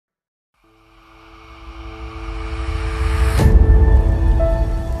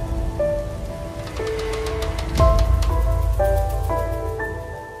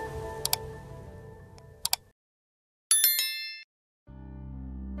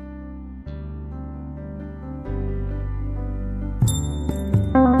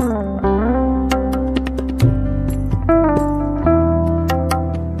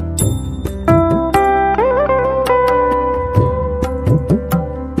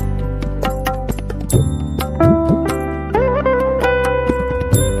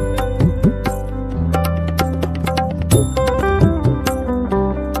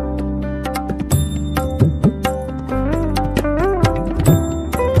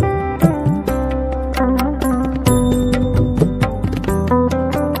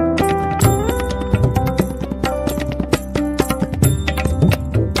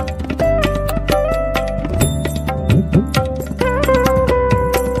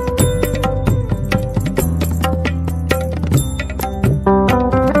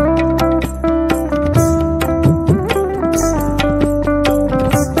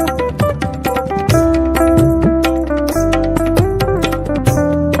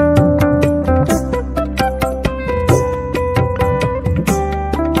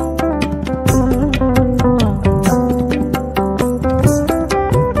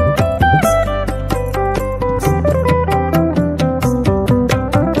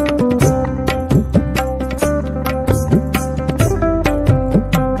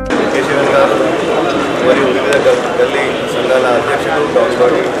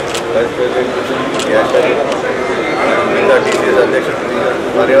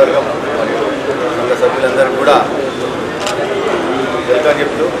కార్యవర్గం మరియు సంఘ సభ్యులందరికీ కూడా వెల్కమ్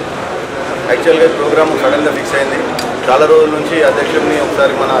చెప్తూ యాక్చువల్గా ప్రోగ్రామ్ సడన్గా ఫిక్స్ అయింది. చాలా రోజుల నుంచి అధ్యక్షుడిని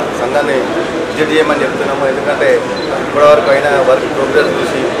ఒకసారి మన సంఘాన్ని విజిట్ చేయమని చెప్తున్నాము. ఎందుకంటే ఇప్పటివరకు అయిన వర్క్ ప్రోగ్రెస్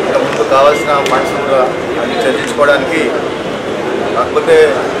చూసి ఇంకా ముందు కావాల్సిన ఫండ్స్ కూడా అన్ని చర్చించుకోవడానికి, కాకపోతే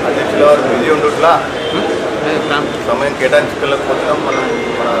అధ్యక్షుల వారు బిజీ ఉండట్లా సమయం కేటాయించుకోలేకపోతున్నాం. మనం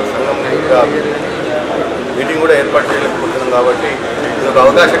మన సంఘం మీటింగ్ కూడా ఏర్పాటు చేయలేకపోతున్నాం. కాబట్టి ఇది ఒక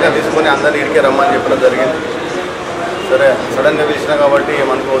అవకాశంగా తీసుకొని అందరినీ ఇడికే రమ్మని చెప్పడం జరిగింది. సరే, సడన్గా పిలిచినా కాబట్టి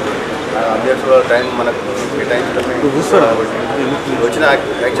ఏమనుకోవద్దు. అధ్యక్షుల టైం మనకు కేటాయించడమే కాబట్టి వచ్చిన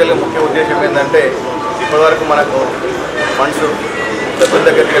యాక్చువల్గా ముఖ్య ఉద్దేశం ఏంటంటే, ఇప్పటివరకు మనకు ఫండ్స్ సభ్యుల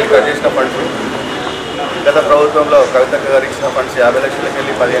దగ్గరికి వెళ్ళి కట్ చేసిన ఫండ్స్, గత ప్రభుత్వంలో కవిత గారు ఇచ్చిన ఫండ్స్ 50 లక్షలకి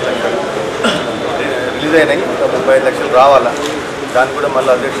వెళ్ళి 15 లక్షలు రిలీజ్ అయినాయి. ఇంకా 35 లక్షలు రావాలా. దాన్ని కూడా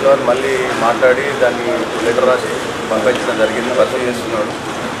మళ్ళీ అధ్యక్షుల వారు మళ్ళీ మాట్లాడి దాన్ని లెటర్ రాసి పంపించడం జరిగింది. పరిశీలన చేస్తున్నాడు.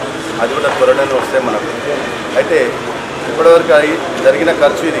 అది కూడా త్వరలోనే వస్తే మనకు. అయితే ఇప్పటివరకు జరిగిన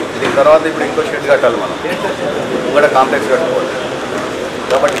ఖర్చు ఇది. దీని తర్వాత ఇప్పుడు ఇంకో షెడ్ కట్టాలి, మనం కూడా కాంప్లెక్స్ కట్టుకోవాలి.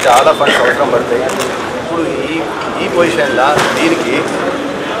 కాబట్టి చాలా ఫండ్స్ అవసరం పడతాయి. ఇప్పుడు ఈ పొజిషన్లో దీనికి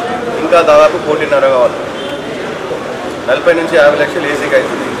ఇంకా దాదాపు 1.5 కావాలి. 40 నుంచి 50 లక్షలు ఏసీకి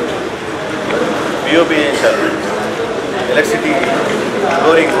అవుతుంది. పిఓపి చేయించాలి, ఎలక్ట్రిసిటీ,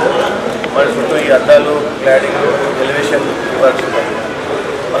 ఫ్లోరింగ్, మరి చుట్టూ ఈ అద్దాలు, క్లాడింగ్, ఎలివేషన్ వర్క్స్ ఉంటాయి.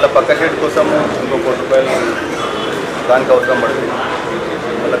 మళ్ళీ పక్క షెడ్ కోసము ఇంకో ₹1 దానికి అవసరం పడుతుంది.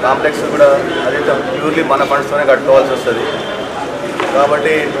 మళ్ళీ కాంప్లెక్స్ కూడా అదే ప్యూర్లీ మన ఫండ్స్తోనే కట్టుకోవాల్సి వస్తుంది.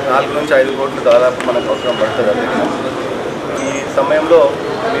 కాబట్టి 4 నుంచి 5 కోట్లు దాదాపు మనకు అవసరం పడుతుంది. అదే ఈ సమయంలో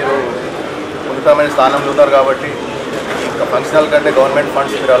మీరు ఉన్నతమైన స్థానంలో ఉన్నారు కాబట్టి ఇంకా ఫంక్షనల్ కంటే గవర్నమెంట్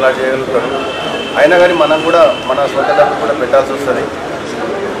ఫండ్స్ మీరు అలా చేయగలుగుతారు. అయినా కానీ మనం కూడా మన సొంత డబ్బు కూడా పెట్టాల్సి వస్తుంది.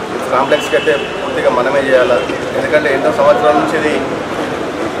 కాంప్లెక్స్కి అయితే పూర్తిగా మనమే చేయాలి. ఎందుకంటే ఎన్నో సంవత్సరాల నుంచి ఇది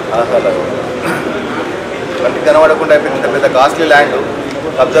అసలు కంటికి కనబడకుండా అయిపోయింది. ఇంత పెద్ద కాస్ట్లీ ల్యాండ్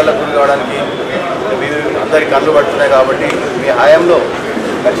కబ్జాలకు గురి కావడానికి అందరికీ కళ్ళు పడుతున్నాయి. కాబట్టి మీ హయాంలో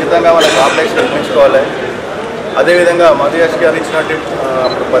ఖచ్చితంగా మన కాంప్లెక్స్ నిర్మించుకోవాలి. అదేవిధంగా మధుయాష్ గారు ఇచ్చినట్టు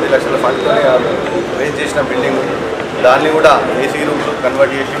అప్పుడు 10 లక్షల ఫండ్తో రేజ్ చేసిన బిల్డింగ్, దాన్ని కూడా ఏసీ రూమ్లు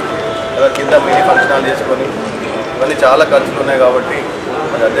కన్వర్ట్ చేసి కింద మినీ ఫంక్షన్ హాల్ చేసుకొని ఇవన్నీ చాలా ఖర్చులు ఉన్నాయి. కాబట్టి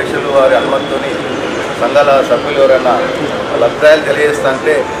మరి అధ్యక్షులు వారి అనుమతితో సంఘాల సభ్యులు ఎవరైనా వాళ్ళ అభిప్రాయాలు తెలియజేస్తా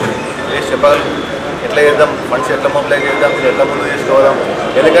అంటే చేసి చెప్పగలరు. ఎట్లా చేద్దాం, ఫండ్స్ ఎట్లా మొబిలైజ్ చేద్దాం, మీరు ఎట్లా ముందు తీసుకోవదాం.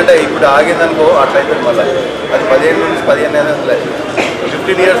 ఎందుకంటే ఇప్పుడు ఆగిందనుకో అట్లయితే మళ్ళీ అది 15 నుంచి 15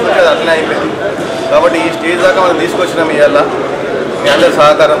 15 ఇయర్స్ నుంచి అది అట్లనే అయిపోయింది. కాబట్టి ఈ స్టేజ్ దాకా మనం తీసుకొచ్చినాం. ఇవాళ మీ అందరి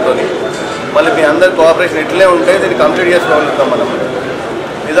సహకారంతో మళ్ళీ మీ అందరి కోఆపరేషన్ ఇట్లే ఉంటే దీన్ని కంప్లీట్ చేసుకోగలుగుతాం. మనం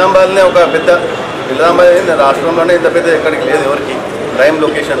నిజామాబాద్నే ఒక పెద్ద, నిజామాబాద్ రాష్ట్రంలోనే ఇంత పెద్ద ఎక్కడికి లేదు ఎవరికి ప్రైమ్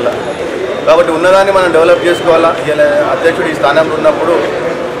లొకేషన్లో. కాబట్టి ఉన్నదాన్ని మనం డెవలప్ చేసుకోవాలా. ఇలా అధ్యక్షుడు ఈ స్థానంలో ఉన్నప్పుడు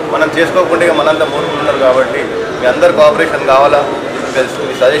మనం చేసుకోకుండా మనంతా మూర్ఖులున్నారు. కాబట్టి మీ అందరు కోఆపరేషన్ కావాలా,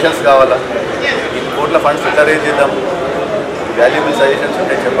 మీ సజెషన్స్ కావాలా. ఈ కోట్ల ఫండ్స్ ఎట్లా రేజ్ చేద్దాం, వాల్యుబుల్ సజెషన్స్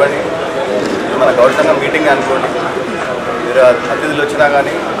ఉంటే చెప్పండి. మన గౌరవ సంఘం మీటింగ్ అనుకోండి. మీరు అతిథులు వచ్చినా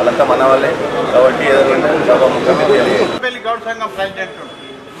కానీ వాళ్ళంతా మన వాళ్ళే. కాబట్టి ఏదైనా సభ ముఖ్యమంత్రి గౌరవ సంఘం ప్రెసిడెంట్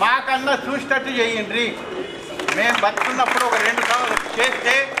మాకన్నా చూసేటట్టు చేయండి. మేము బతుకున్నప్పుడు ఒక 2 సార్లు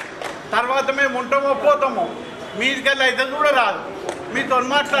చేస్తే తర్వాత మేము ఉంటామో పోతాము. మీదికెళ్ళి అయితే కూడా రాదు, మీతో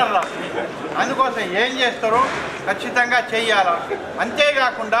మాట్లాడరా. అందుకోసం ఏం చేస్తారో ఖచ్చితంగా చెయ్యాలా.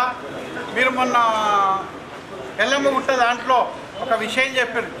 అంతేకాకుండా మీరు మొన్న ఎల్లమ్మ గుట్ట దాంట్లో ఒక విషయం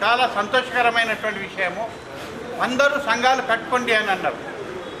చెప్పారు, చాలా సంతోషకరమైనటువంటి విషయము. అందరూ సంఘాలు కట్టుకోండి అని అన్నారు.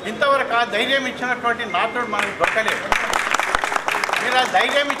 ఇంతవరకు ఆ ధైర్యం ఇచ్చినటువంటి నాతో మనకు దొరకలేదు. మీరు ఆ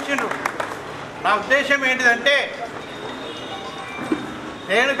ధైర్యం ఇచ్చిండ్రు. నా ఉద్దేశం ఏంటిదంటే,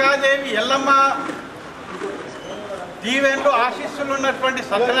 రేణుకాదేవి ఎల్లమ్మ దీవెన్లు ఆశీస్సులు ఉన్నటువంటి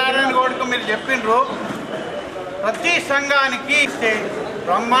సత్యనారాయణ గౌడ్కు మీరు చెప్పిండ్రు ప్రతి సంఘానికి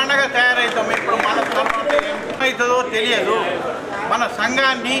బ్రహ్మాండంగా తయారవుతాం. ఇప్పుడు మన తర్వాత ఏమవుతుందో తెలియదు. మన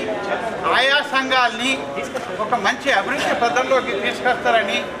సంఘాన్ని, ఆయా సంఘాలని ఒక మంచి అభివృద్ధి పథంలోకి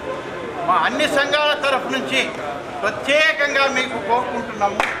తీసుకొస్తారని మా అన్ని సంఘాల తరఫు నుంచి ప్రత్యేకంగా మీకు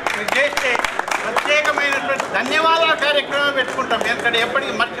కోరుకుంటున్నాము. మీరు చేస్తే ప్రత్యేకమైనటువంటి ధన్యవాదాల కార్యక్రమం పెట్టుకుంటాం. ఎందుకంటే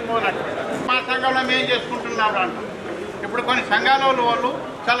ఎప్పటికీ మర్చిపోనట్టు మా సంఘంలో మేము చేసుకుంటున్నాం అంటాం. ఇప్పుడు కొన్ని సంఘాల వాళ్ళు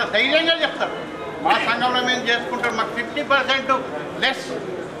చాలా ధైర్యంగా చెప్తారు, మా సంఘంలో మేము చేసుకుంటాం, మాకు 50% లెస్.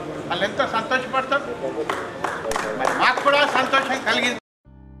 వాళ్ళు ఎంతో సంతోషపడతారు. మరి మాకు కూడా సంతోషం కలిగింది.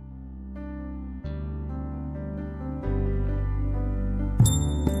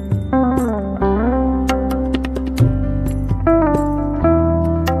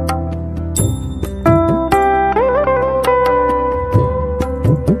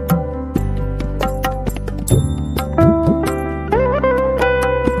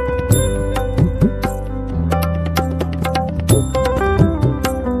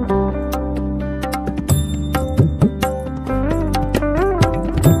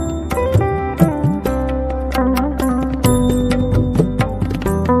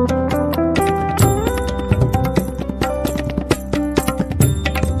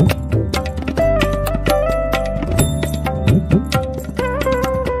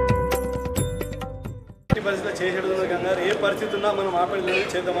 మనం ఆపేది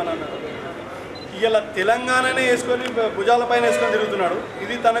చేద్దామని అన్నాడు. ఇలా తెలంగాణనే వేసుకొని భుజాలపైన వేసుకొని తిరుగుతున్నాడు.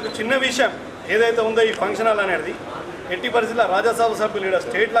 ఇది తనకు చిన్న విషయం ఏదైతే ఉందో ఈ ఫంక్షన్ హాల్ అనేది ఎట్టి పరిస్థితుల్లో రాజ్యసభ సభ్యులు ఇక్కడ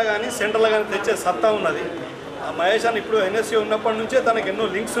స్టేట్లో కానీ సెంట్రల్లో కానీ తెచ్చే సత్తా ఉన్నది. ఆ మహేష్ అని ఇప్పుడు ఎన్ఎస్సీ ఉన్నప్పటి నుంచే తనకు ఎన్నో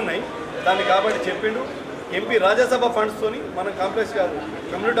లింక్స్ ఉన్నాయి. దాన్ని కాబట్టి చెప్పిండు ఎంపీ రాజ్యసభ ఫండ్స్తోని మనం కాంప్లెక్స్ కాదు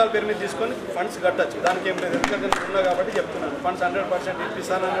కమ్యూనిటీ హాల్ పేరు మీద తీసుకొని ఫండ్స్ కట్టచ్చు. దానికి ఏం లేదు, ఎందుకంటే ఉన్నా కాబట్టి చెప్తున్నాను. ఫండ్స్ 100%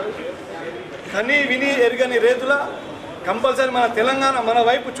 ఇప్పిస్తానన్నాడు. కానీ విని ఎరగని రేతుల కంపల్సరీ మన తెలంగాణ మన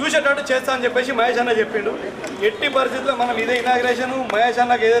వైపు చూసేటట్టు చేస్తా అని చెప్పేసి మహేష్ అన్న చెప్పిండు. ఎట్టి పరిస్థితుల్లో మనం ఇదే ఇనాగ్రేషన్ మహేష్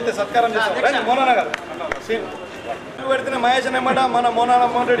అన్నకి ఏదైతే సత్కారం చేస్తాం మోనాన్న గారు పెడితే మహేష్ అన్న ఏమాట మన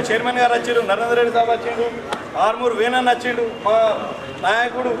మోహన్ రెడ్డి చైర్మన్ గారు వచ్చిండు, నరేంద్ర రెడ్డి సాబ్ వచ్చిండు, ఆర్మూర్ వేణన్న వచ్చిండు, మా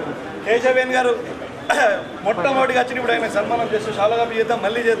నాయకుడు కేశవేణ్ గారు మొట్టమొదటిగా వచ్చిన ఇప్పుడు ఆయన సన్మానం చేస్తూ చాలా చేద్దాం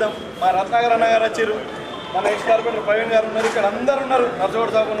మళ్ళీ చేద్దాం. మా రత్నాకర్ అన్న గారు వచ్చారు, మన ఎక్స్ కార్పొరేటర్ ప్రవీణ్ గారు ఉన్నారు, ఇక్కడ అందరూ ఉన్నారు,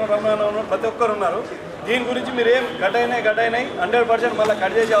 నర్సోడ్ సాబ్ ఉన్నారు, రమణ ఉన్నారు, ప్రతి ఒక్కరు ఉన్నారు. దీని గురించి మీరు ఏం కట్ అయినాయి 100% మళ్ళీ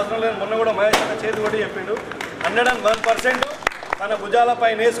కట్ చేసే అవసరం లేదు. మొన్న కూడా మహేష్ అన్న చేతి కొట్టి చెప్పిండు 101% తన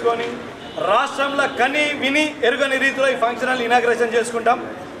భుజాలపై వేసుకొని రాష్ట్రంలో కని విని ఎరుగని రీతిలో ఈ ఫంక్షన్ హాల్ ఇనాగ్రేషన్ చేసుకుంటాం.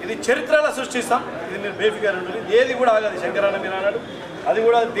 ఇది చరిత్రలో సృష్టిస్తాం. ఇది మీరు బేఫిగా ఉంటుంది, ఏది కూడా ఆగదు. శంకరన్న మీరు అన్నాడు అది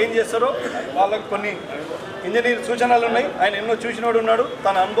కూడా ఏం చేస్తారో వాళ్ళకు కొన్ని ఇంజనీర్ సూచనలు ఉన్నాయి. ఆయన ఎన్నో చూసినోడు ఉన్నాడు.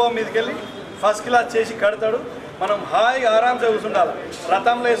 తన అనుభవం మీదకి వెళ్ళి ఫస్ట్ క్లాస్ చేసి కడతాడు. మనం హాయిగా ఆరామ్సే కూర్చుండాలి.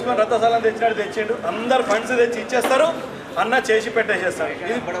 రథంలో వేసుకొని రథస్థలం తెచ్చినట్టు తెచ్చిండు. అందరు ఫండ్స్ తెచ్చి ఇచ్చేస్తారు, అన్న చేసి పెట్టేసేస్తాడు.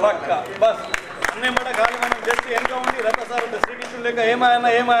 ఇది పక్క బస్ అన్నం కూడా కాదు. మనం జస్ట్ వెనుక ఉండి రథస్థలం శ్రీకృష్ణుడు లేక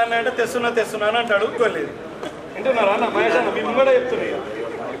ఏమాయన్న అంటే తెస్తున్నా అని అంటాడు. వెళ్ళేది వింటున్నారా అన్న మహేష్ అన్న మేము కూడా చెప్తున్నాయి.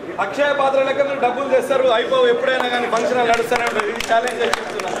 అక్షయ పాత్ర లెక్క మీరు డబ్బులు తెస్తారు అయిపోవు ఎప్పుడైనా కానీ ఫంక్షన్ హాల్ నడుస్తూనే ఉంటుంది. ఇది ఛాలెంజ్ చేసి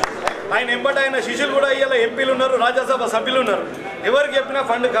చెప్తున్నాను. ఆయన ఎంబట ఆయన శిష్యులు కూడా ఇవాళ ఎంపీలు ఉన్నారు, రాజ్యసభ సభ్యులు ఉన్నారు. ఎవరికి చెప్పినా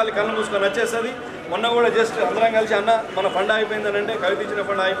ఫండ్ కళ్ళు మూసుకొని వచ్చేస్తుంది. మొన్న కూడా జస్ట్ అందరం కలిసి అన్న మన ఫండ్ అయిపోయిందనంటే కవిత ఇచ్చిన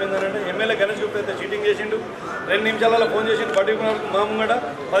ఫండ్ అయిపోయిందనంటే ఎమ్మెల్యే గణేష్ గుప్తా అయితే చీటింగ్ చేసిండు. 2 నిమిషాలలో ఫోన్ చేసిండు. పర్టికులర్ మా ముంగట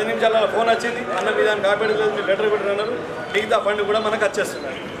 10 నిమిషాలలో ఫోన్ వచ్చింది. అన్న మీ దాన్ని కాపాడలేదు, మీరు లెటర్ పెట్టినన్నారు, మిగతా ఫండ్ కూడా మనకు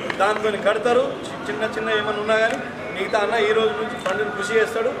వచ్చేస్తుంది. దాంతో కడతారు. చిన్న ఏమన్నా ఉన్నా కానీ మిగతా అన్న ఈ రోజు నుంచి ఫండ్ని కృషి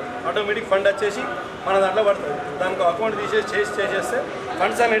చేస్తాడు. ఆటోమేటిక్ ఫండ్ వచ్చేసి మన దాంట్లో పడుతుంది. దానికి అకౌంట్ చేసేస్తే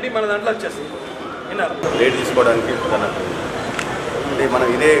ఫండ్స్ అనేవి మన దాంట్లో వచ్చేస్తాయి. విన్నారు రేట్ తీసుకోవడానికి తనకు అంటే మనం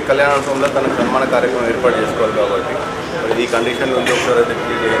ఇదే కళ్యాణోత్సవంలో తనకు సన్మాన కార్యక్రమం ఏర్పాటు చేసుకోవాలి. కాబట్టి ఈ కండిషన్లో ఉంది ఒకసారి అయితే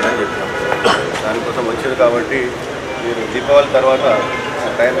చేయండి అని చెప్పినాం. దానికోసం వచ్చేది కాబట్టి మీరు దీపావళి తర్వాత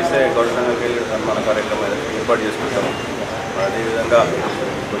టైం ఇస్తే గౌరవ సంఘానికి వెళ్ళి సన్మాన కార్యక్రమం ఏర్పాటు చేసుకుంటాము. అదేవిధంగా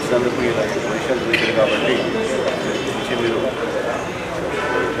వచ్చినందుకు ఇలా పొజిషన్ చూసింది కాబట్టి మీరు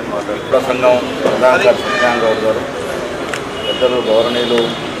మాట్లాడు సంఘం ప్రధాన సత్యాన్ గౌడ్ గారు, పెద్దలు గౌరవనీయులు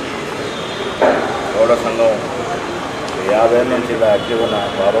గౌడ సంఘం 50 ఏళ్ళ నుంచి ఇలా యాక్టివ్ ఉన్న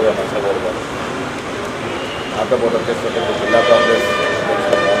బాబా నర్సగౌడ్ గారు, నాతో పాటు వచ్చేసి జిల్లా కాంగ్రెస్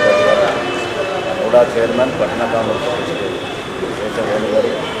గారు, నూడా చైర్మన్ పట్టణ కాంగ్రెస్ కేశవేణి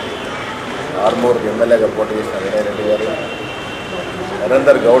గారు, ఆర్మూర్ ఎమ్మెల్యేగా పోటీ చేసిన వినయ్ రెడ్డి గారు,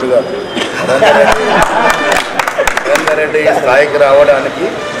 నరేందర్ గౌడ్ గారు. నరేందర్ రెడ్డి స్థాయికి రావడానికి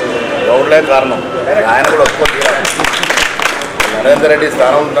గౌడ్లే కారణం. ఆయన కూడా ఒప్పుకోవాలి. నరేందర్ రెడ్డి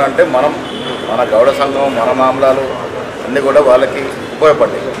స్థానం అంటే మన గౌడ సంఘం మన మామలాలు అన్నీ కూడా వాళ్ళకి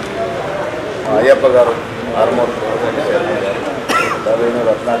ఉపయోగపడ్డాయి. అయ్యప్ప గారు, ఆర్మూర్ చైర్మన్ గారు, రవీను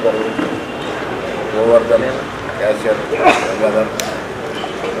రత్నాకర్, గోవర్ధన్ క్యాషియర్, గంగాధర్,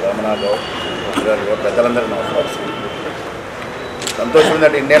 రమణ గౌడ్ గారు, పెద్దలందరూ నమస్కారం. సంతోషం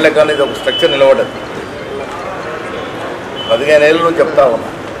ఏంటంటే ఇన్నేళ్ళకి కానీ ఇది ఒక స్ట్రక్చర్ నిలబడ్డది. 15 ఏళ్ళ నుంచి చెప్తా ఉన్నా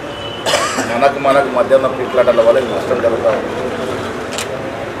మనకు మధ్య ఉన్న పీట్లాటల వల్ల నష్టం జరుగుతూ ఉంది.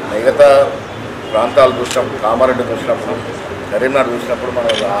 మిగతా ప్రాంతాలు చూసినప్పుడు, కామారెడ్డి చూసినప్పుడు, కరీంనగర్ చూసినప్పుడు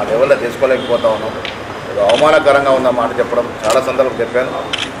మనం ఆ లెవెల్లో చేసుకోలేకపోతా ఉన్నాం. అవమానకరంగా ఉన్న మాట చెప్పడం చాలా సందర్భం చెప్పాను.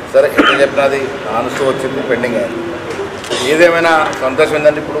 సరే ఎట్లా చెప్పినది ఆనుస్తూ వచ్చింది, పెండింగ్ అయింది. ఏదేమైనా సంతోషం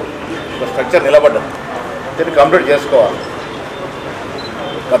ఏంటంటే ఇప్పుడు ఒక స్ట్రక్చర్ నిలబడ్డది, దీన్ని కంప్లీట్ చేసుకోవాలి.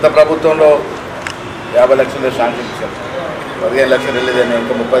 గత ప్రభుత్వంలో 50 లక్షలు శాంక్షన్ ఇచ్చారు, 15 లక్షలు వెళ్ళేదని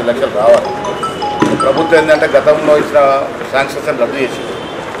ఇంకా 30 లక్షలు రావాలి. ప్రభుత్వం ఏంటంటే గతంలో ఇచ్చిన శాంక్షన్స్ రద్దు చేసింది.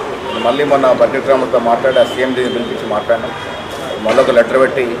 మళ్ళీ మొన్న బడ్జెట్ రామతో మాట్లాడి ఆ సీఎం పిలిపించి మాట్లాడినాం. మళ్ళీ ఒక లెటర్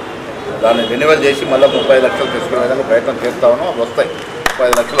పెట్టి దాన్ని రెన్యువల్ చేసి మళ్ళీ 30 లక్షలు తీసుకునే విధంగా ప్రయత్నం చేస్తా ఉన్నాం. అవి వస్తాయి,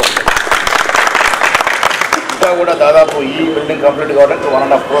 30 లక్షలు వస్తాయి. ఇంకా కూడా దాదాపు ఈ బిల్డింగ్ కంప్లీట్ కావడానికి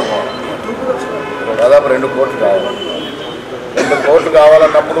 1.5 crore కావాలి. దాదాపు 2 కోట్లు కావాలి. 2 కోట్లు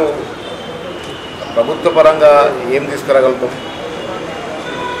కావాలన్నప్పుడు ప్రభుత్వ పరంగా ఏం తీసుకురాగలుగుతాం?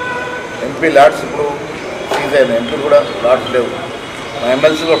 ఎంపీ ల్యాడ్స్ ఇప్పుడు సీజ్ అయిన ఎంపీలు కూడా ల్యాడ్స్ లేవు, మా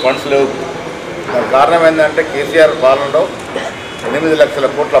ఎమ్మెల్సీ కూడా ఫండ్స్ లేవు. దానికి కారణం ఏంటంటే కేసీఆర్ పాలనలో 8 లక్షల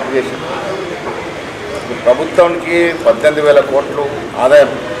కోట్లు అప్పు చేసింది. ప్రభుత్వానికి 18,000 కోట్లు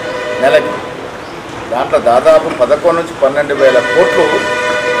ఆదాయం నెలకి. దాంట్లో దాదాపు 11 నుంచి 12 వేల కోట్లు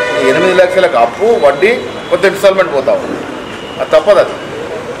 8 లక్షలకు అప్పు, వడ్డీ, కొంత ఇన్స్టాల్మెంట్ పోతా ఉంది. అది తప్పదు. అది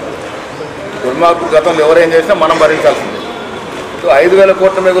దుర్మార్గు గతంలో ఎవరేం చేసినా మనం భరించాల్సింది. సో 5,000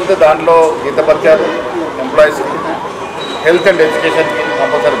 కోట్లు మిగిలితే దాంట్లో గీత పరిచయాలు, ఎంప్లాయీస్, హెల్త్ అండ్ ఎడ్యుకేషన్కి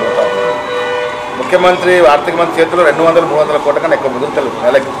కంపల్సరీ పోతా ఉంది. ముఖ్యమంత్రి ఆర్థిక మంత్రి చేతిలో 200-300 కోట్ల కన్నా ఎక్కువ మిగులుతలేదు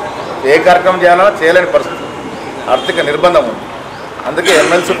నెలకి. ఏ కార్యక్రమం చేయాలన్నా చేయలేని పరిస్థితి, ఆర్థిక నిర్బంధం ఉంది. అందుకే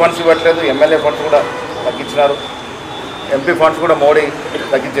ఎమ్మెల్సీ ఫండ్స్ ఇవ్వట్లేదు, ఎమ్మెల్యే ఫండ్స్ కూడా తగ్గించినారు, ఎంపీ ఫండ్స్ కూడా మోడీ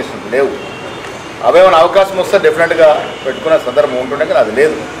తగ్గించేసింది, లేవు. అవేమైనా అవకాశం వస్తే డెఫినెట్గా పెట్టుకునే సందర్భం ఉంటుండే, కానీ అది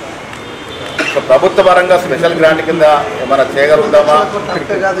లేదు. సో ప్రభుత్వ పరంగా స్పెషల్ గ్రాంట్ కింద ఏమైనా చేయగలుగుతామా?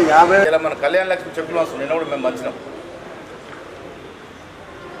 ఇలా మన కళ్యాణ లక్ష్మి చెక్కులు వస్తుంది, నిన్న కూడా మేము మంచినాం.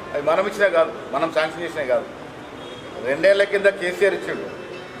 అవి మనం ఇచ్చినా కాదు, మనం శాంక్షన్ చేసినా కాదు. 2 ఏళ్ల కింద కేసీఆర్ ఇచ్చిండు.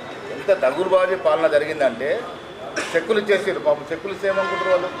 ఎంత దగురుబాజీ పాలన జరిగిందంటే చెక్కులు ఇచ్చేసారు. పాపం చెక్కులు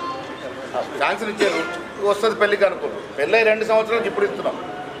ఇచ్చేయమనుకుంటారు వాళ్ళు, శాంక్షన్ ఇచ్చారు, వస్తుంది పెళ్ళికి అనుకుంటారు. పెళ్ళై 2 సంవత్సరాలకు ఇప్పుడు ఇస్తున్నాం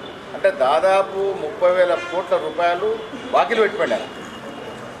అంటే దాదాపు 30,000 కోట్ల రూపాయలు బాకీలు పెట్టిపోయారు.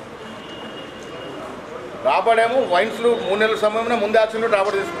 రాబడేమో వైన్స్లు 3 నెలల సమయంలో ముందే యాక్షన్లో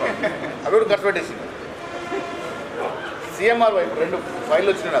రాబడి తీసుకున్నాం, అవి కూడా ఖర్చు పెట్టేసింది. CMRY 2 ఫైళ్ళు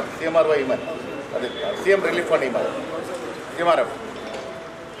వచ్చినాయి నాకు, CMRY ఇమని, అది సీఎం రిలీఫ్ ఫండ్ ఇమని, CMRF.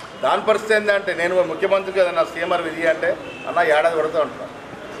 దాని పరిస్థితి ఏంటంటే నేను ముఖ్యమంత్రి కదా నా CMRY ఇది అంటే అన్న ఏడాది పడుతూ ఉంటున్నాను.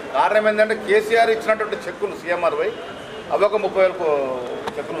 కారణం ఏంటంటే కేసీఆర్ ఇచ్చినటువంటి చెక్కులు CMRY అవి ఒక 30,000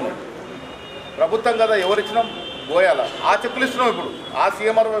 చెక్కులు ఉన్నాయి. ప్రభుత్వం కదా ఎవరు ఇచ్చినాం పోయాలా, ఆ చెక్కులు ఇస్తున్నాం. ఇప్పుడు ఆ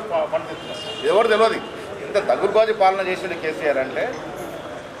CMRY ఫండ్ ఇస్తున్నాం, ఎవరు తెలియదు. ఇంత దగురుబాజీ పాలన చేసిండు కేసీఆర్ అంటే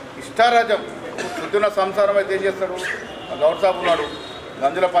ఇష్టారాజ్యం. పొద్దున్న సంసారం అయితే ఏం చేస్తాడు, గౌడ్ సాబ్ ఉన్నాడు,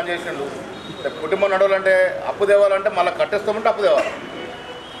 గంజులో పనిచేసిండు. కుటుంబం నడవాలంటే అప్పు తేవాలంటే మళ్ళీ కట్టేస్తామంటే అప్పు తేవాలి.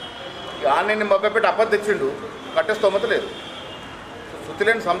 ఆన్లైన్ మభ్యపెట్టి అప్పది తెచ్చిండు, కట్టేస్తోమత లేదు.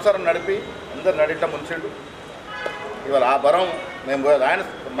 శుతిలేని సంసారం నడిపి అందరు నడిట ముంచిండు. ఇవాళ ఆ బరం మేము ఆయన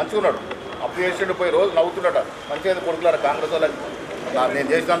మంచిగా ఉన్నాడు, అప్పు చేసిండు, పోయి రోజు నవ్వుతున్నాడ. మంచిగా కొడుకులారు కాంగ్రెస్ వాళ్ళకి, నేను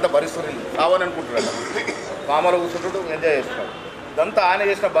చేసినంత భరిస్తుంది కావాలని అనుకుంటున్నాడు. కామలో కూర్చుంటాడు, ఎంజాయ్ చేస్తున్నాడు. ఇదంతా ఆయన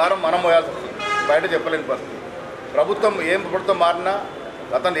చేసిన భారం మనం పోయాల్సి వస్తుంది, బయట చెప్పలేని పరిస్థితి. ప్రభుత్వం ఏం ప్రభుత్వం మారినా,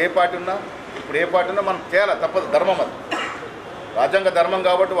 గతంలో ఏ పార్టీ ఉన్నా ఇప్పుడు ఏ పార్టీ ఉన్నా మనం చేయాలి, తప్పదు, ధర్మం అది, రాజ్యాంగ ధర్మం.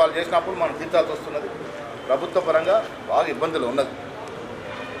 కాబట్టి వాళ్ళు చేసినప్పుడు మనం తీర్చాల్సి వస్తున్నది. ప్రభుత్వ పరంగా బాగా ఇబ్బందులు ఉన్నది.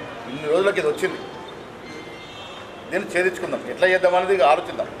 ఇన్ని రోజులకి ఇది వచ్చింది, దీన్ని ఛేదించుకుందాం. ఎట్లా చేద్దామనేది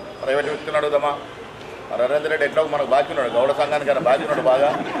ఆలోచిద్దాం. ప్రైవేట్ వ్యక్తిని అడుగుదామా? నరేంద్ర రెడ్డి ఎట్లా మనకు బాకీ ఉన్నాడు, గౌడ సంఘానికి ఆయన బాకీ ఉన్నాడు బాగా,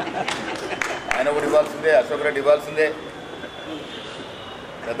 ఆయన కూడా ఇవ్వాల్సిందే, అశోక్ రెడ్డి ఇవ్వాల్సిందే.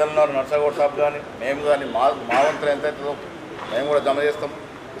 పెద్దలు నర్సగౌడ్ సాబ్ కానీ మేము కానీ మా వంతులు ఎంత అవుతుందో మేము కూడా జమ చేస్తాం.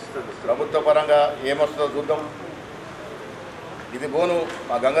 ప్రభుత్వ పరంగా ఏమొస్తుందో చూద్దాం. ఇది పోను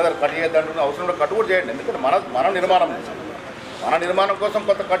మా గంగాధర్ కట్ చేయొద్దంటున్న అవసరం కూడా కట్టు కూడా చేయండి. ఎందుకంటే మన నిర్మాణం కోసం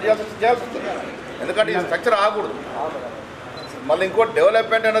కొంత కట్ చేయాల్సి వస్తుంది. ఎందుకంటే ఈ స్ట్రక్చర్ ఆగకూడదు. మళ్ళీ ఇంకోటి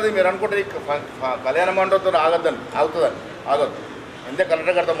డెవలప్మెంట్ అనేది మీరు అనుకుంటే కళ్యాణ మండపంతో ఆగద్దు. ఎందుకే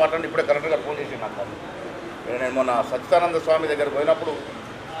కలెక్టర్ గారితో మాట్లాడి ఇప్పుడే కలెక్టర్ గారు ఫోన్ చేసి నాకు. నేను మొన్న సచ్చిదానంద స్వామి దగ్గర పోయినప్పుడు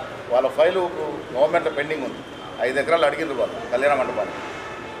వాళ్ళ ఫైలు గవర్నమెంట్లో పెండింగ్ ఉంది. 5 ఎకరాలు అడిగింది వాళ్ళు కళ్యాణ మండపాన్ని.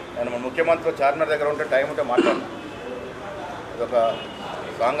 నేను మన ముఖ్యమంత్రి చార్మినార్ దగ్గర ఉంటే టైం ఉంటే మాట్లాడినా. ఇదొక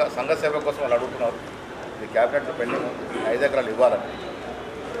సంఘ సేవ కోసం వాళ్ళు అడుగుతున్నారు. ఇది క్యాబినెట్లో పెండింగ్ ఉంది, 5 ఎకరాలు ఇవ్వాలని,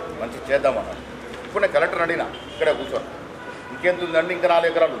 మంచి చేద్దామన్నారు. ఇప్పుడు నేను కలెక్టర్ అడిగినా, ఇక్కడే కూర్చోను, ఇంకెంత ఉందండి, ఇంకా 4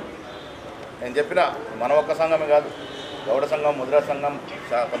 ఎకరాలు ఉంది. నేను చెప్పిన మన ఒక్క సంఘమే కాదు, గౌడ సంఘం, ముద్రా సంఘం,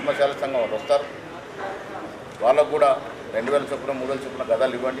 పద్మశాల సంఘం వాళ్ళు వస్తారు. వాళ్ళకు కూడా 2,000 చొప్పున 3,000 చొప్పున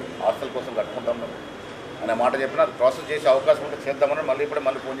గదాలు ఇవ్వండి, హాస్టల్ కోసం కట్టుకుంటాం మేము అనే మాట చెప్పిన. అది ప్రాసెస్ చేసే అవకాశం ఉంటే చేద్దామని మళ్ళీ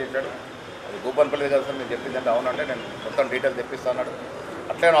ఫోన్ చేశాడు. అది గోపన్పల్లి కదా సార్ నేను చెప్పిందంటే అవునంటే నేను మొత్తం డీటెయిల్ తెప్పిస్తాను.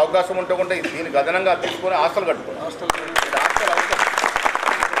 అట్లనే అవకాశం ఉంటే కూడా దీనికి అదనంగా తీసుకొని హాస్టల్ కట్టుకోండి. హాస్టల్ అవసరం,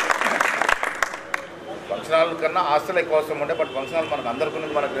 ఫంక్షన్ హాల్ కన్నా హాస్టల్ ఎక్కువ అవసరం ఉండే, బట్ ఫంక్షన్ హాల్ మనకు అందరికీ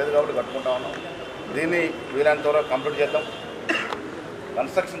మనకు లేదు కాబట్టి కట్టుకుంటా ఉన్నాం. దీన్ని వీలైనంత వరకు కంప్లీట్ చేద్దాం.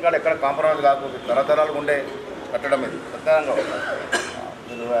 కన్స్ట్రక్షన్ కార్డు ఎక్కడ కాంప్రమైజ్ కాకపోతే తరతరాలు ఉండే కట్టడం ఇది ప్రత్యేకంగా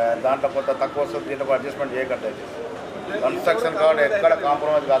మీరు దాంట్లో కొంత తక్కువ వస్తుంది, దీంట్లో అడ్జస్ట్మెంట్ చేయకండి. కన్స్ట్రక్షన్ కార్డు ఎక్కడ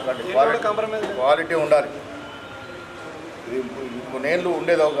కాంప్రమైజ్ కాకండి, క్వాలిటీ ఉండాలి. నేళ్ళు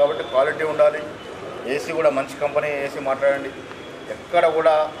ఉండేది కాబట్టి క్వాలిటీ ఉండాలి. ఏసీ కూడా మంచి కంపెనీ ఏసీ మాట్లాడండి. ఎక్కడ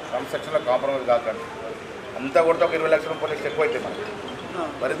కూడా కన్స్ట్రక్షన్లో కాంప్రమైజ్ కాకండి. అంతా కూడా ఒక 20 లక్షల రూపాయలు ఎక్కువ అయితే మనం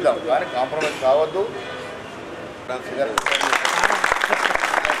భరిద్దాం, కానీ కాంప్రమైజ్ కావద్దు.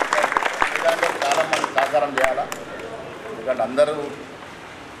 చాలా మంది సహకారం చేయాలా. ఎందుకంటే అందరూ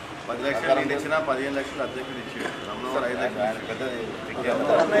 10 లక్షలు ఇచ్చినా 15 లక్షలు అధ్యక్షుడు ఇచ్చాడు. 5 లక్షలు పెద్దది.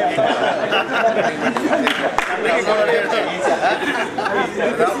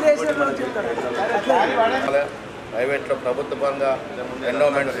 ప్రైవేట్లో ప్రభుత్వ పరంగా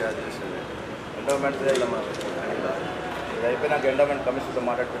ఎండోమెంట్స్ ఎండోమెంట్ ఇది అయిపోయినాక ఎండోమెంట్ కమిషన్తో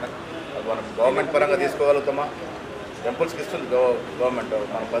మాట్లాడుకున్నాక అది మనం గవర్నమెంట్ పరంగా తీసుకోగలుగుతామా? టెంపుల్స్కి ఇస్తుంది గవర్నమెంట్.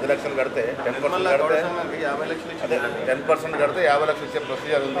 మనం 10 లక్షలు కడితే 10% కడితే 10% కడితే 50 లక్షలు ఇచ్చే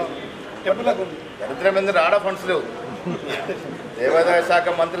ప్రొసీజర్ ఉంది. దరిద్రం ఎందుకు ఆడ ఫండ్స్ లేవు. దేవాదాయ శాఖ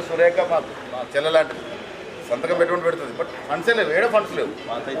మంత్రి సురేఖ మా చెల్లెలాంటిది సంతకం పెట్టుకుని పెడుతుంది. బట్ ఫండ్సే లేవు, ఏడో ఫండ్స్ లేవు,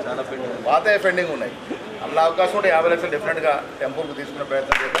 పాత పెండింగ్ ఉన్నాయి. అందులో అవకాశం ఉంటే 50 లక్షలు డెఫినెట్గా టెంపుల్కి తీసుకునే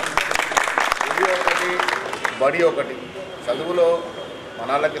ప్రయత్నం చేద్దాం. ఇది ఒకటి, బడి ఒకటి. చదువులో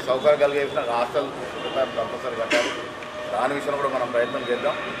మనకి సౌకర్యం కలిగేసిన హాస్టల్ కంపల్సరీ కట్టాలి. దాని విషయంలో కూడా మనం ప్రయత్నం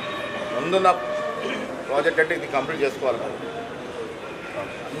చేద్దాం. ముందున్న ప్రాజెక్ట్ అంటే ఇది కంప్లీట్ చేసుకోవాలి.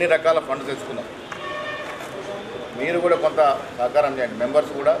 అన్ని రకాల ఫండ్స్ తెచ్చుకుందాం. మీరు కూడా కొంత సహకారం చేయండి,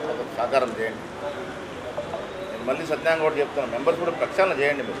 మెంబర్స్ కూడా కొంత సహకారం చేయండి. నేను మళ్ళీ సత్యంగా కూడా చెప్తాను, మెంబర్స్ కూడా ప్రక్షాళన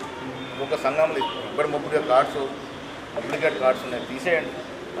చేయండి. మీరు ఒక్కొక్క సంఘంలో ఇప్పటి 30 కార్డ్స్ డూప్లికేట్ కార్డ్స్ ఉన్నాయి, తీసేయండి.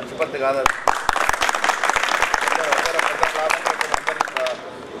 మంచి పద్ధతి కాదు అది.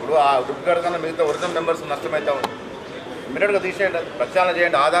 ఇప్పుడు ఆ డూప్లికేట్ కన్నా మిగతా ఒరిజినల్ మెంబర్స్ నష్టమైతే ఇమ్మీడియట్గా తీసేయండి, అది ప్రక్షాళన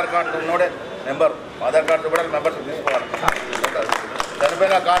చేయండి. Aadhaar card ఉన్నోడే member, Aadhaar card కూడా మెంబర్స్ తీసుకోవాలి.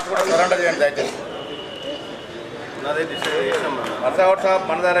 చనిపోయిన కార్డ్స్ కూడా సరెండర్ చేయండి దయచేసి. మర్సావట్ సాబ్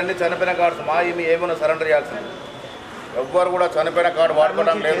మన దగ్గర అన్ని చనిపోయిన కార్డ్స్ మా ఇవి ఏమైనా సరెండర్ చేయాల్సింది. ఎవ్వరు కూడా చనిపోయిన కార్డు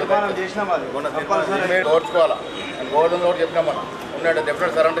వాడుకోవడం లేదు, ఓర్చుకోవాలా. నేను గోధుమ కూడా చెప్పినా మనం ఉన్నాడు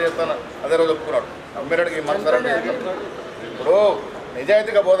డెఫినెట్ సరెండర్ చేస్తాను, అదే రోజు ఒప్పుకున్నాడు. ఇమ్మీడియట్గా మనం సరెండర్ చేస్తాం. ఇప్పుడు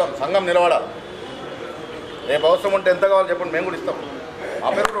నిజాయితీగా పోదాం, సంఘం నిలబడాలి. రేపు అవసరం ఉంటే ఎంత కావాలో చెప్పండి, మేము కూడా ఇస్తాం, మా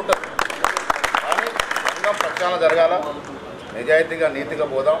పేరు కూడా ఉంటుంది. కానీ సంఘం ప్రక్షాళన జరగాల, నిజాయితీగా నీతిగా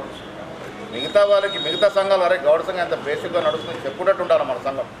పోదాం. మిగతా వాళ్ళకి మిగతా సంఘాలు అరే గౌడ సంఘం ఎంత బేసిక్గా నడుస్తుంది చెప్పుకుంటూ ఉండాలి. మన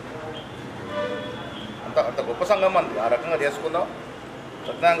సంఘం అంత గొప్ప సంఘం అంది, ఆ రకంగా చేసుకుందాం.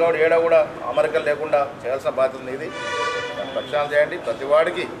 సత్యనారాయణ గౌడ్ ఏడా కూడా అమరికలు లేకుండా చేయాల్సిన బాధ్యత ఇది. ప్రక్షాళన చేయండి. ప్రతి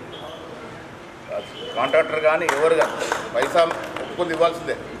వాడికి కాంట్రాక్టర్ కానీ ఎవరు కానీ పైసా ఒప్పుకుంది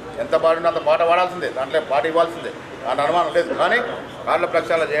ఇవ్వాల్సిందే. ఎంత పాడినా అంత పాట పాడాల్సిందే, దాంట్లో పాట ఇవ్వాల్సిందే, దాని అనుమానం లేదు. కానీ కార్డుల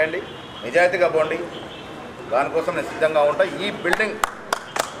ప్రక్షాళన చేయండి, నిజాయితీగా పోండి. దానికోసం నేను సిద్ధంగా ఉంటా. ఈ బిల్డింగ్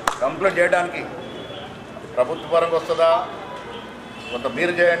కంప్లీట్ చేయడానికి ప్రభుత్వ పరంగా వస్తుందా, కొంత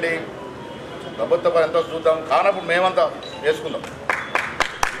మీరు చేయండి, ప్రభుత్వ పరం ఎంతో చూద్దాం. కానప్పుడు మేమంతా వేసుకుందాం,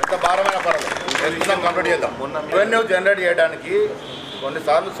 ఎంత భారమైన పర్వాలేదు వేసుకుందాం, కంప్లీట్ చేద్దాం. రెవెన్యూ జనరేట్ చేయడానికి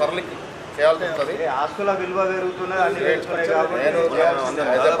కొన్నిసార్లు సరళికి చేయాల్సి వస్తుంది. ఆస్తుల విలువ పెరుగుతున్నది.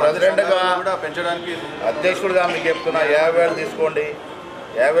 నేను ప్రెసిడెంట్గా పెంచడానికి అధ్యక్షుడిగా మీకు చెప్తున్నా, 50,000 తీసుకోండి,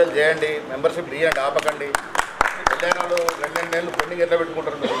 50,000 చేయండి, మెంబర్షిప్ ఇవ్వండి, ఆపకండి. పెళ్ళైనాడు 2 నెలలు పెండింగ్ ఎట్లా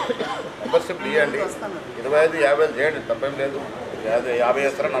పెట్టుకుంటారు మీరు? మెంబర్షిప్ ఇవ్వండి, 25, 50,000 చేయండి, తప్పేం లేదు. 50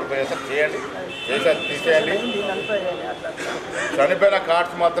 చేస్తారా 40 చేస్తారా చేయండి, చేసి తీసేయండి. చనిపోయిన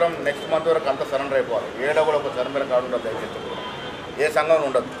కార్డ్స్ మాత్రం నెక్స్ట్ మంత్ వరకు అంతా సరెండర్ అయిపోవాలి. ఏడా కూడా ఒక చనిపోయిన కార్డు ఉండదు, దయచేసి ఏ సంఘంలో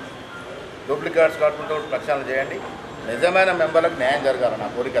ఉండదు. డూప్లికేట్స్ కార్డుకుంటూ ప్రక్షాళన చేయండి. నిజమైన మెంబర్లకు న్యాయం జరగాలి, నా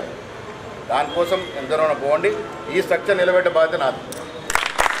కోరిక. దానికోసం ఎంతలో పోండి. ఈ స్ట్రక్చర్ నిలబెట్టే బాధ్యత నాది.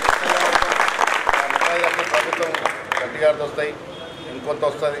 30 లక్షలు ప్రభుత్వం గట్టిగారితో వస్తాయి, ఇంకొంత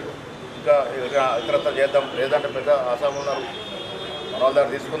వస్తుంది, ఇంకా ఇతరత్ర చేద్దాం. లేదంటే పెద్ద ఆసాము ఉన్నారు, మన వాళ్ళ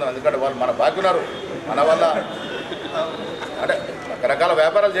దగ్గర తీసుకుందాం. ఎందుకంటే వాళ్ళు మన బాగున్నారు, మన వల్ల అంటే రకరకాల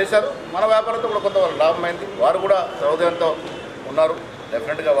వ్యాపారాలు చేశారు. మన వ్యాపారంతో కూడా కొంత లాభమైంది. వారు కూడా సౌదయంతో ఉన్నారు.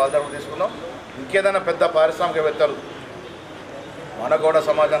 డెఫినెట్గా వాళ్ళ దగ్గర తీసుకుందాం. ఇంకేదైనా పెద్ద పారిశ్రామికవేత్తలు, మన గౌడ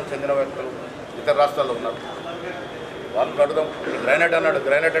సమాజానికి చెందిన వ్యక్తులు ఇతర రాష్ట్రాల్లో ఉన్నారు, వాళ్ళు కడుదాం. గ్రానైట్ అన్నాడు,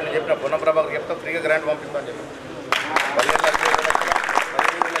 గ్రానైట్ అని చెప్పిన పొన్నం ప్రభాకర్ చెప్తాం, ఫ్రీగా గ్రానైట్ పంపిస్తామని చెప్పి 15 లక్షలు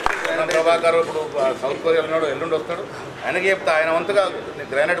పొన్నం ప్రభాకర్ ఇప్పుడు సౌత్ కొరియా ఉన్నాడు, ఎల్లుండి వస్తాడు. ఆయనకి చెప్తా, ఆయన వంతుగా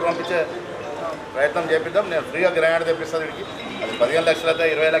గ్రానైట్ పంపించే ప్రయత్నం చేపిద్దాం. నేను ఫ్రీగా గ్రానైట్ తెప్పిస్తాను వీడికి. అది 15 లక్షలు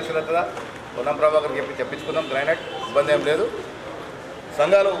అవుతుందా 20 లక్షలు అవుతుందా పొన్నం ప్రభాకర్ తెప్పించుకుందాం. గ్రానైట్ ఇబ్బంది ఏం లేదు.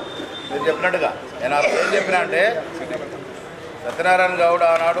 సంఘాలు మీరు చెప్పినట్టుగా నేను అర్థం ఏం చెప్పినా అంటే, సత్యనారాయణ గౌడ్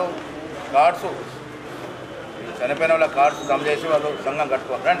ఆనాడు కార్డ్స్ చనిపోయిన వాళ్ళ కార్డ్స్ కమ్ చేసి వాళ్ళు సంఘం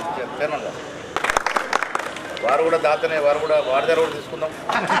కట్టుకోవాలి. రండి చైర్మన్ గారు, వారు కూడా దాతనే, వారి దగ్గర కూడా తీసుకుందాం.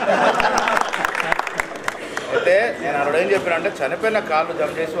 అయితే నేను అక్కడ ఏం చెప్పినా అంటే, చనిపోయిన కార్డు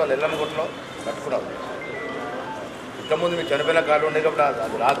జమ చేసి వాళ్ళు ఎల్లమ్మగుట్లో కట్టుకున్నారు. ఇంతకుముందు మీకు చనిపోయిన కార్డు ఉండే కాబట్టి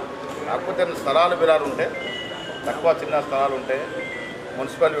అది రాదు. కాకపోతే స్థలాలు బిలాలు ఉంటే, తక్కువ చిన్న స్థలాలు ఉంటే,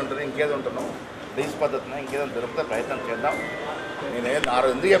 మున్సిపాలిటీ ఉంటుంది, ఇంకేదో ఉంటున్నాం, లీజ్ పద్ధతిన ఇంకేదో దొరికితే ప్రయత్నం చేద్దాం. నేను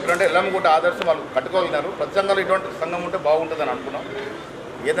ఎందుకు చెప్పినంటే, ఎల్లమ్మగుట్ట ఆదర్శం వాళ్ళు కట్టుకోగలిగినారు. ప్రతి సంఘంలో ఇటువంటి సంఘం ఉంటే బాగుంటుందని అనుకున్నాం.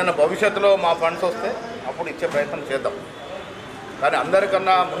 ఏదైనా భవిష్యత్తులో మా ఫండ్స్ వస్తే అప్పుడు ఇచ్చే ప్రయత్నం చేద్దాం. కానీ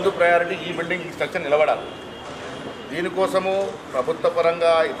అందరికన్నా ముందు ప్రయారిటీ ఈ బిల్డింగ్, ఈ స్ట్రక్చర్ నిలబడాలి. దీనికోసము ప్రభుత్వ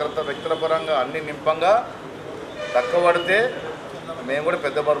పరంగా ఇతరత్ర వ్యక్తుల పరంగా అన్ని నింపంగా తక్కువ పడితే మేము కూడా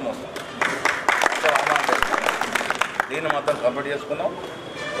పెద్ద బరువు వస్తాం. దీన్ని మొత్తం కంప్లీట్ చేసుకున్నాం.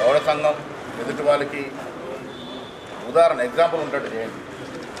 గౌడ సంఘం ఎదుటి వాళ్ళకి ఉదాహరణ ఎగ్జాంపుల్ ఉంటాడు చేయండి.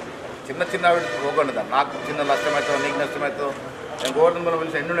 చిన్న చిన్న పోకండి దాన్ని నాకు చిన్న నష్టమవుతుందో నీకు నష్టమవుతుందో నేను గోవర్ధన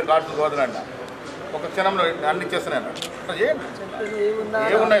పిలిచి ఎన్నుండి కార్డ్స్ గోవర్ధన ఒక క్షణంలో అన్ని ఇచ్చేస్తున్నాయి అన్నాడు. చేయండి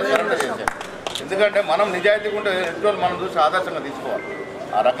ఏమున్నాయి సరెండర్ చేసేది. ఎందుకంటే మనం నిజాయితీగా ఉంటే ఎదుటి మనం చూసి ఆదర్శంగా తీసుకోవాలి.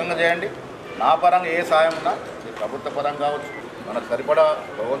 ఆ రకంగా చేయండి. నా పరంగా ఏ సాయం ఉన్నా ప్రభుత్వ పరంగా కావచ్చు మనకు సరిపడా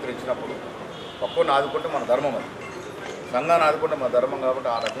భగవంతుడు ఇచ్చినప్పుడు ఒక్కొన్ని ఆదుకుంటే మన ధర్మం అది. సంఘాన్ని ఆదుకుంటే మన ధర్మం కాబట్టి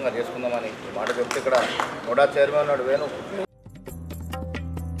ఆ రకంగా చేసుకుందామని మాట చెప్తే ఇక్కడ నోడా చైర్మన్ ఉన్నాడు వేణు